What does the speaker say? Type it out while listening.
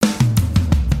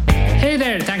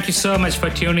Thank you so much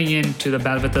for tuning in to the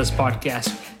Bellwethers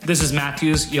podcast. This is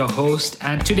Matthews, your host,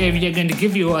 and today we are going to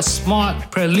give you a small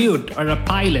prelude or a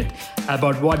pilot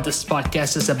about what this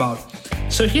podcast is about.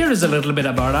 So here is a little bit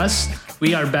about us.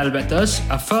 We are Bellwethers,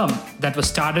 a firm that was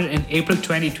started in April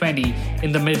 2020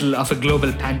 in the middle of a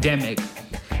global pandemic.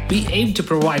 We aim to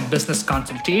provide business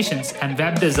consultations and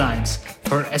web designs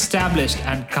for established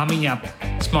and coming up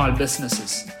small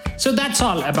businesses. So that's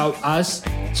all about us.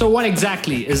 So what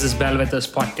exactly is this Bellwethers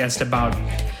podcast about?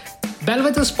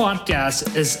 Bellwethers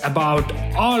podcast is about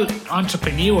all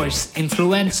entrepreneurs,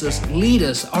 influencers,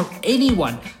 leaders, or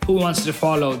anyone who wants to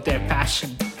follow their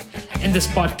passion. In this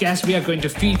podcast, we are going to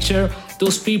feature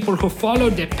those people who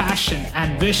followed their passion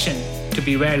and vision to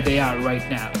be where they are right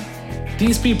now.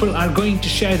 These people are going to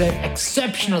share their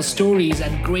exceptional stories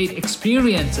and great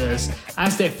experiences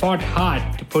as they fought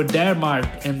hard to put their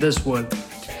mark in this world.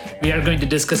 We are going to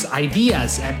discuss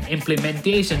ideas and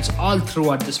implementations all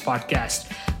throughout this podcast.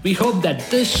 We hope that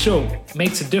this show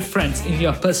makes a difference in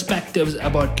your perspectives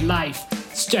about life,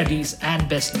 studies, and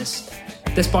business.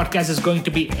 This podcast is going to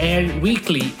be aired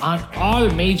weekly on all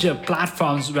major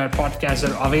platforms where podcasts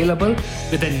are available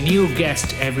with a new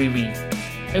guest every week.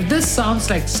 If this sounds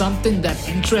like something that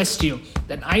interests you,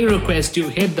 then I request you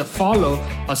hit the follow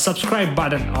or subscribe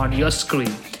button on your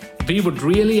screen. We would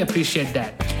really appreciate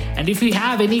that. And if you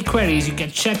have any queries, you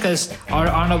can check us on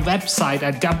our website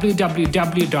at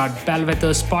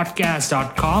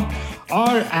www.bellwetherspodcast.com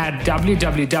or at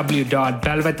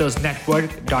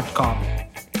www.bellwethersnetwork.com.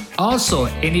 Also,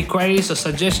 any queries or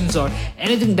suggestions or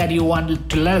anything that you want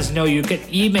to let us know, you can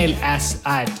email us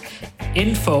at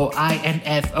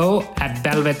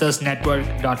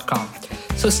info@bellwethersnetwork.com.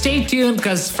 So stay tuned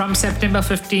because from September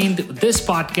 15th, this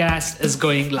podcast is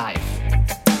going live.